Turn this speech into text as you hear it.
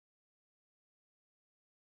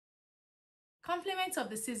Compliments of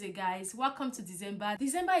the season, guys. Welcome to December.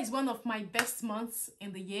 December is one of my best months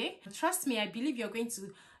in the year. Trust me, I believe you're going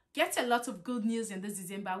to get a lot of good news in this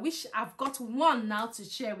December, which I've got one now to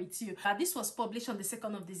share with you. This was published on the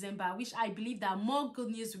 2nd of December, which I believe that more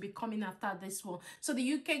good news will be coming after this one. So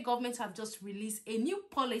the UK government have just released a new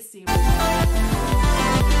policy.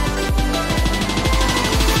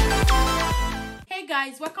 Hey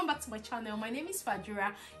guys, welcome back to my channel. My name is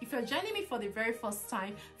Fadura. If you're joining me for the very first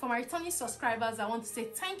time, for my returning subscribers, I want to say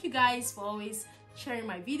thank you guys for always sharing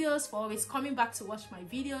my videos, for always coming back to watch my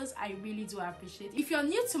videos. I really do appreciate it. If you're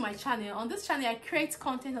new to my channel, on this channel I create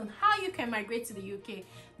content on how you can migrate to the UK,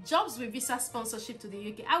 jobs with visa sponsorship to the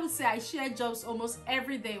UK. I would say I share jobs almost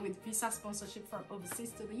every day with visa sponsorship from overseas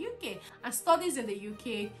to the UK, and studies in the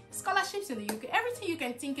UK, scholarships in the UK, everything you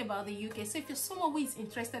can think about the UK. So if you're someone who is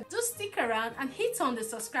interested, do stick around and hit on the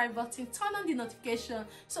subscribe button, turn on the notification,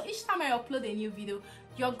 so each time I upload a new video,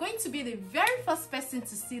 you're going to be the very first person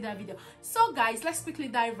to see that video. So guys, let's quickly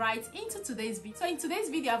dive right into today's video. So in today's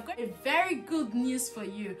video, I've got a very good news for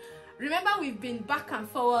you. Remember, we've been back and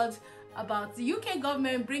forward about the UK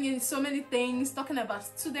government bringing so many things, talking about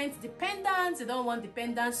student dependents. They don't want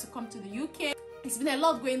dependents to come to the UK. It's been a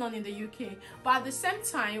lot going on in the UK, but at the same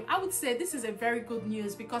time, I would say this is a very good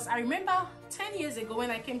news, because I remember 10 years ago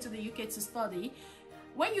when I came to the UK to study,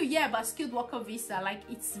 when you hear about skilled worker visa, like,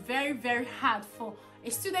 it's very hard for a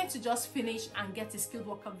student to just finish and get a skilled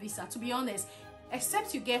worker visa, to be honest,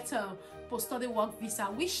 except you get a post-study work visa,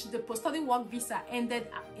 which the post-study work visa ended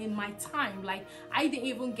in my time. Like, I didn't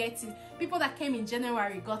even get it. People that came in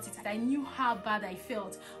January got it. I knew how bad I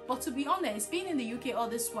felt. But to be honest, being in the UK all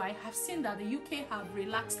this while, I've seen that the UK have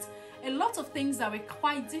relaxed a lot of things that were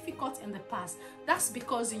quite difficult in the past. That's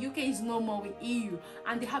because the UK is no more with EU,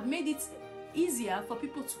 and they have made it easier for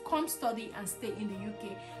people to come study and stay in the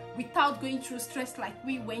UK without going through stress like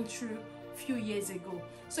we went through a few years ago.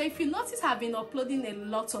 So if you notice, I've been uploading a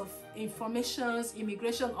lot of informations,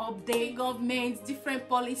 immigration update, government, different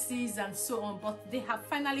policies and so on, but they have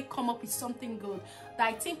finally come up with something good that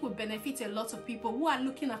I think will benefit a lot of people who are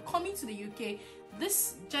looking at coming to the UK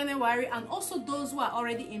this January, and also those who are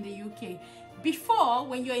already in the UK. Before,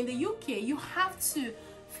 when you're in the UK, you have to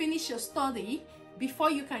finish your study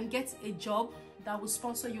before you can get a job that will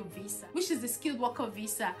sponsor your visa, which is the skilled worker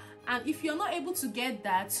visa. And if you're not able to get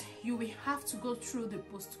that, you will have to go through the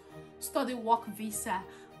post-study work visa.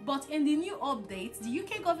 But in the new update, the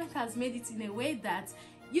UK government has made it in a way that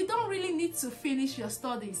you don't really need to finish your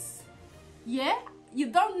studies. Yeah, you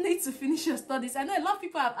don't need to finish your studies. I know a lot of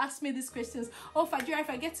people have asked me these questions. Oh, Fadura, if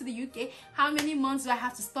I get to the UK, how many months do I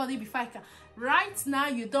have to study before I can? Right now,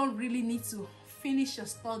 you don't really need to finish your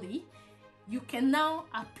study. You can now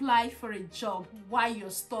apply for a job while you're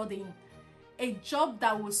studying, a job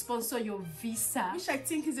that will sponsor your visa, which I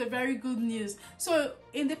think is a very good news. So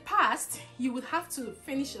in the past, you would have to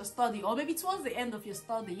finish your study, or maybe towards the end of your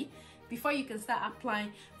study, before you can start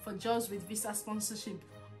applying for jobs with visa sponsorship,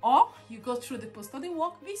 or you go through the post-study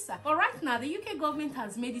work visa. But right now, the UK government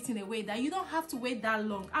has made it in a way that you don't have to wait that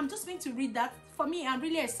long. I'm just going to read that. For me, I'm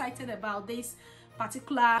really excited about this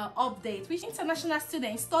particular update, which international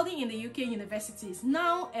students studying in the UK universities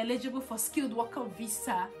now eligible for skilled worker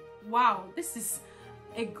visa. Wow, this is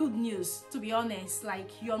a good news, to be honest.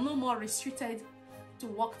 Like, you're no more restricted to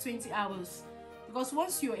work 20 hours, because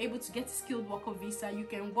once you're able to get a skilled worker visa, you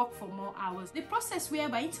can work for more hours. The process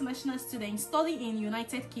whereby international students studying in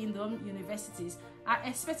United Kingdom universities are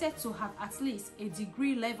expected to have at least a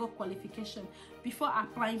degree level qualification before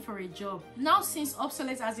applying for a job. Now, since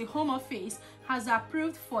Obsolete as a Home Office has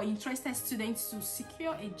approved for interested students to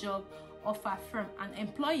secure a job offer from an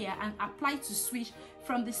employer and apply to switch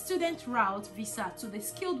from the student route visa to the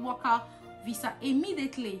skilled worker visa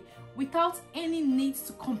immediately without any need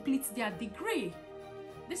to complete their degree.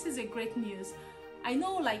 This is a great news. I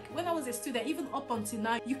know, like, when I was a student, even up until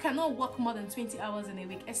now, you cannot work more than 20 hours in a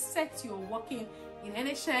week, except you're working in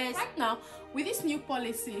NHS. Right now, with this new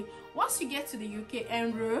policy, once you get to the UK,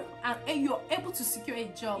 enroll, and you're able to secure a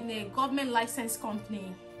job in a government licensed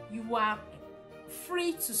company, you are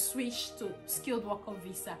free to switch to skilled worker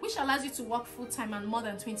visa, which allows you to work full-time and more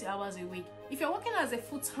than 20 hours a week. If you're working as a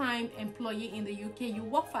full-time employee in the UK, you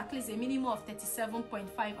work for at least a minimum of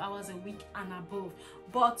 37.5 hours a week and above.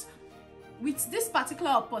 But with this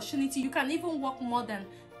particular opportunity, you can even work more than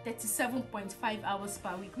 37.5 hours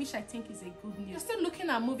per week, which I think is a good news. You're still looking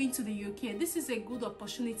at moving to the UK. This is a good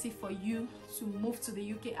opportunity for you to move to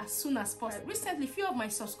the UK as soon as possible. Recently, few of my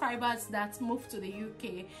subscribers that moved to the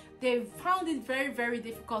UK, they found it very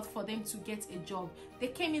difficult for them to get a job. They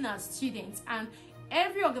came in as students, and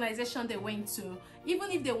every organization they went to,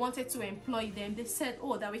 even if they wanted to employ them, they said,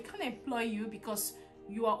 oh, that we can't employ you because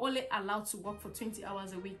you are only allowed to work for 20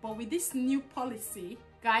 hours a week. But with this new policy,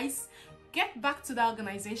 guys, get back to the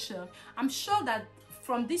organization. I'm sure that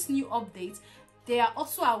from this new update, they are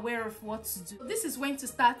also aware of what to do. This is when to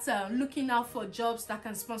start looking out for jobs that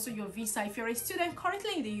can sponsor your visa. If you're a student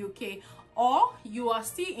currently in the UK, or you are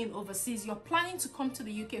still in overseas, you're planning to come to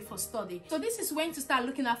the UK for study, so this is when to start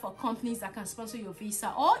looking out for companies that can sponsor your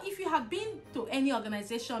visa. Or if you have been to any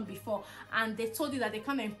organization before and they told you that they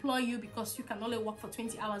can't employ you because you can only work for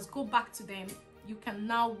 20 hours, go back to them. You can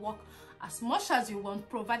now work as much as you want,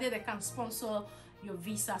 provided they can sponsor your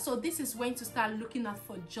visa. So this is when to start looking out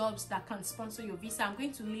for jobs that can sponsor your visa. I'm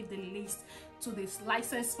going to leave the list to this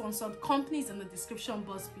licensed sponsored companies in the description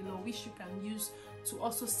box below, which you can use to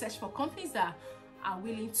also search for companies that are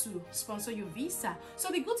willing to sponsor your visa. So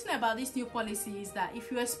the good thing about this new policy is that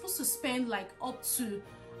if you are supposed to spend like up to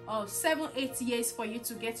 7-8 years for you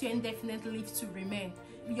to get your indefinite leave to remain,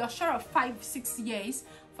 you're sure of 5-6 years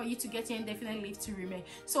for you to get your indefinite leave to remain.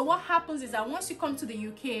 So what happens is that once you come to the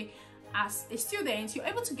UK as a student, you're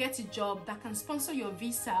able to get a job that can sponsor your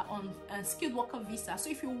visa on a skilled worker visa.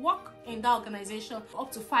 So if you work in that organization for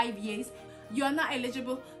up to 5 years, you are now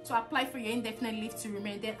eligible to apply for your indefinite leave to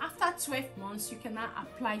remain. Then after 12 months, you can now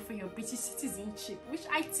apply for your British citizenship, which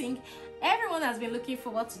I think everyone has been looking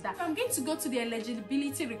forward to that. So I'm going to go to the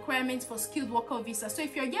eligibility requirements for skilled worker visa. So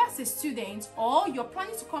if you're here as a student or you're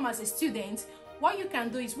planning to come as a student, what you can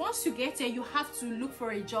do is once you get here, you have to look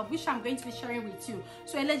for a job, which I'm going to be sharing with you.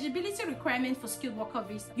 So eligibility requirement for skilled worker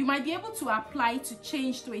visa. You might be able to apply to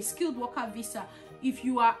change to a skilled worker visa if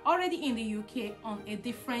you are already in the UK on a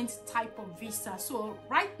different type of visa. So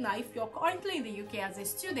right now, if you're currently in the UK as a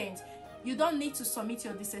student, you don't need to submit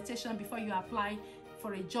your dissertation before you apply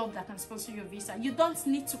for a job that can sponsor your visa. You don't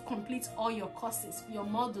need to complete all your courses, your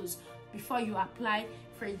modules, before you apply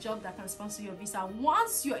for a job that can sponsor your visa.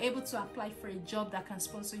 Once you're able to apply for a job that can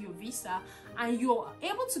sponsor your visa and you're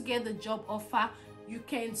able to get the job offer, you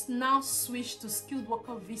can now switch to skilled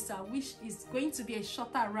worker visa, which is going to be a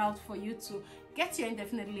shorter route for you to get your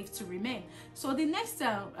indefinite leave to remain. So the next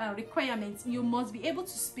requirement, you must be able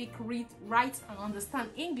to speak, read, write and understand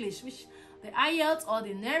English, which the IELTS or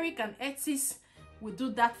the NERIC and ETSIS will do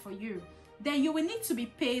that for you. Then you will need to be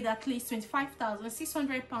paid at least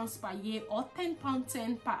 £25,600 per year or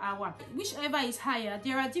 £10.10 per hour. Whichever is higher,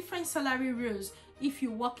 there are different salary rules if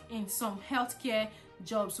you work in some healthcare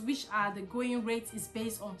jobs, which are the going rate is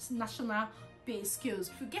based on national pay scales.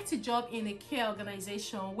 If you get a job in a care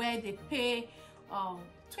organization where they pay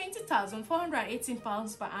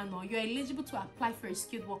 £20,418 per annum, you're eligible to apply for a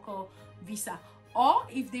skilled worker visa. Or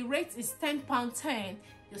if the rate is £10.10,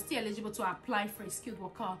 you're still eligible to apply for a skilled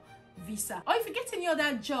worker visa. Or if you get any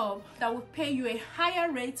other job that will pay you a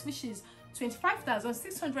higher rate, which is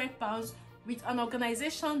 £25,600 with an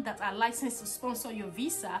organization that are licensed to sponsor your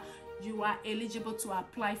visa, you are eligible to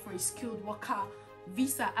apply for a skilled worker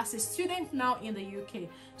visa as a student now in the UK.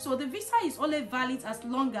 So the visa is only valid as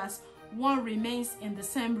long as one remains in the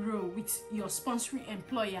same role with your sponsoring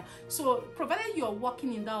employer. So provided you're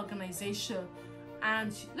working in that organization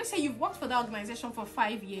and let's say you've worked for that organization for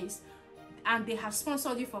 5 years and they have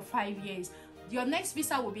sponsored you for 5 years, your next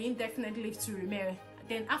visa will be indefinite leave to remain.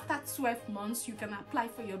 Then after 12 months, you can apply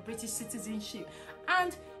for your British citizenship.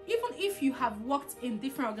 And even if you have worked in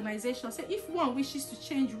different organizations, say if one wishes to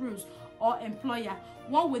change rules or employer,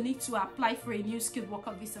 one will need to apply for a new skilled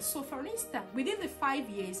worker visa. So for instance, within the 5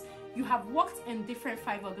 years, you have worked in different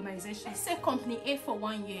 5 organizations. Say company A for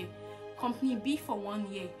 1 year, company B for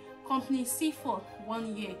 1 year, company C for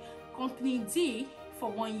 1 year, company D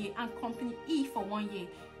for 1 year, and company E for 1 year.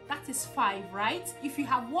 That is 5, right? If you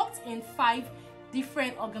have worked in 5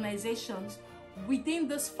 different organizations within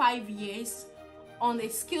those 5 years on a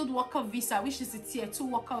skilled worker visa, which is a tier 2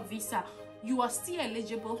 worker visa, you are still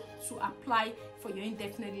eligible to apply for your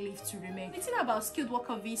indefinite leave to remain. The thing about skilled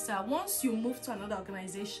worker visa, once you move to another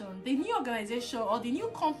organization, the new organization or the new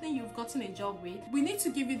company you've gotten a job with, we need to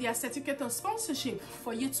give you their certificate of sponsorship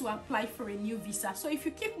for you to apply for a new visa. So if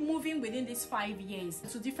you keep moving within these 5 years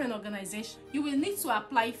to different organizations, you will need to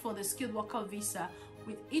apply for the skilled worker visa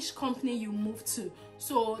with each company you move to.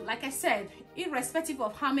 So like I said, irrespective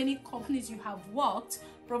of how many companies you have worked,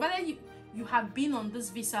 provided you have been on this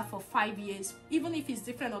visa for 5 years, even if it's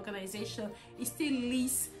different organization, it still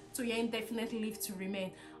leads to your indefinite leave to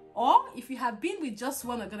remain. Or if you have been with just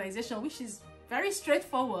one organization, which is very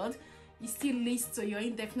straightforward, it still leads to your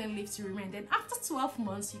indefinite leave to remain. Then after 12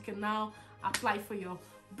 months, you can now apply for your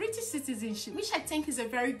British citizenship, which I think is a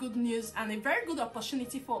very good news and a very good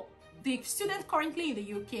opportunity for the student currently in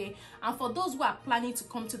the UK and for those who are planning to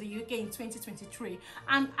come to the UK in 2023.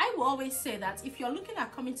 And I will always say that if you're looking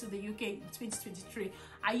at coming to the UK in 2023,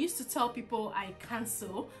 I used to tell people I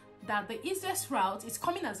cancel that the easiest route is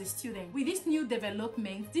coming as a student. With this new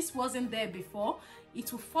development, this wasn't there before.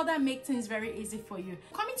 It will further make things very easy for you.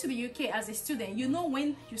 Coming to the UK as a student, you know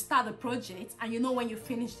when you start the project and you know when you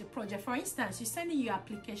finish the project. For instance, you send in your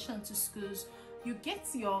application to schools, you get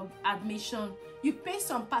your admission, you pay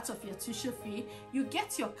some part of your tuition fee, you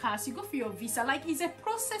get your CAS, you go for your visa. Like, it's a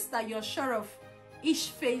process that you're sure of each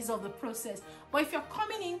phase of the process. But if you're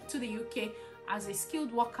coming into the UK as a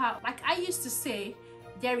skilled worker, like I used to say,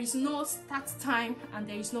 there is no start time and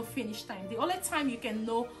there is no finish time. The only time you can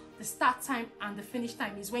know the start time and the finish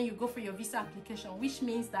time is when you go for your visa application, which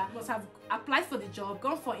means that you must have applied for the job,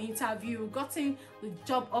 gone for interview, gotten the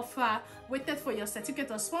job offer, waited for your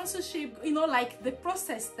certificate of sponsorship. You know, like the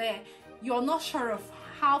process there, you're not sure of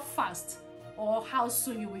how fast or how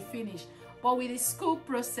soon you will finish. But with the school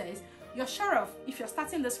process, you're sure of if you're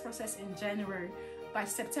starting this process in January, by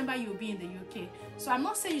September you'll be in the UK. So I'm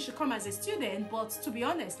not saying you should come as a student, but to be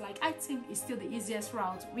honest, like, I think it's still the easiest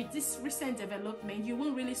route. With this recent development, you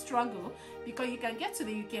won't really struggle because you can get to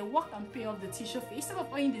the UK, work and pay off the tuition fee instead of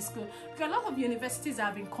owing the school. Because a lot of universities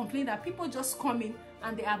have been complaining that people just come in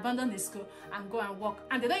and they abandon the school and go and work,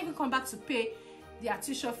 and they don't even come back to pay their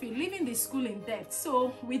tuition fee, leaving the school in debt.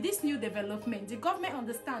 So with this new development, the government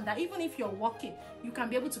understand that even if you're working, you can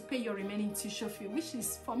be able to pay your remaining tuition fee, which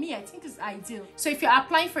is, for me, I think is ideal. So if you're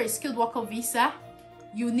applying for a skilled worker visa,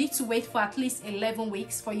 you need to wait for at least 11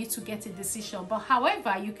 weeks for you to get a decision. But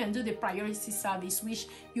however, you can do the priority service, which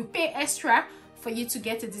you pay extra for you to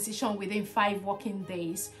get a decision within 5 working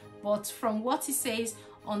days. But from what it says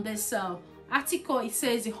on this article, it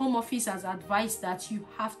says the Home Office has advised that you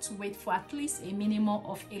have to wait for at least a minimum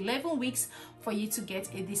of 11 weeks for you to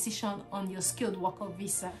get a decision on your skilled worker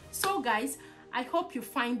visa. So guys, I hope you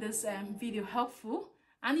find this video helpful,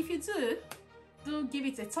 and if you do give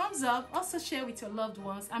it a thumbs up. Also share with your loved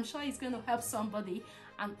ones. I'm sure it's going to help somebody.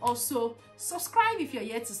 And also subscribe if you're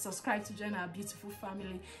yet to subscribe to join our beautiful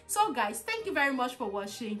family. So guys, thank you very much for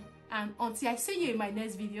watching, and until I see you in my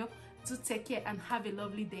next video, do take care and have a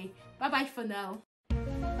lovely day. Bye bye for now.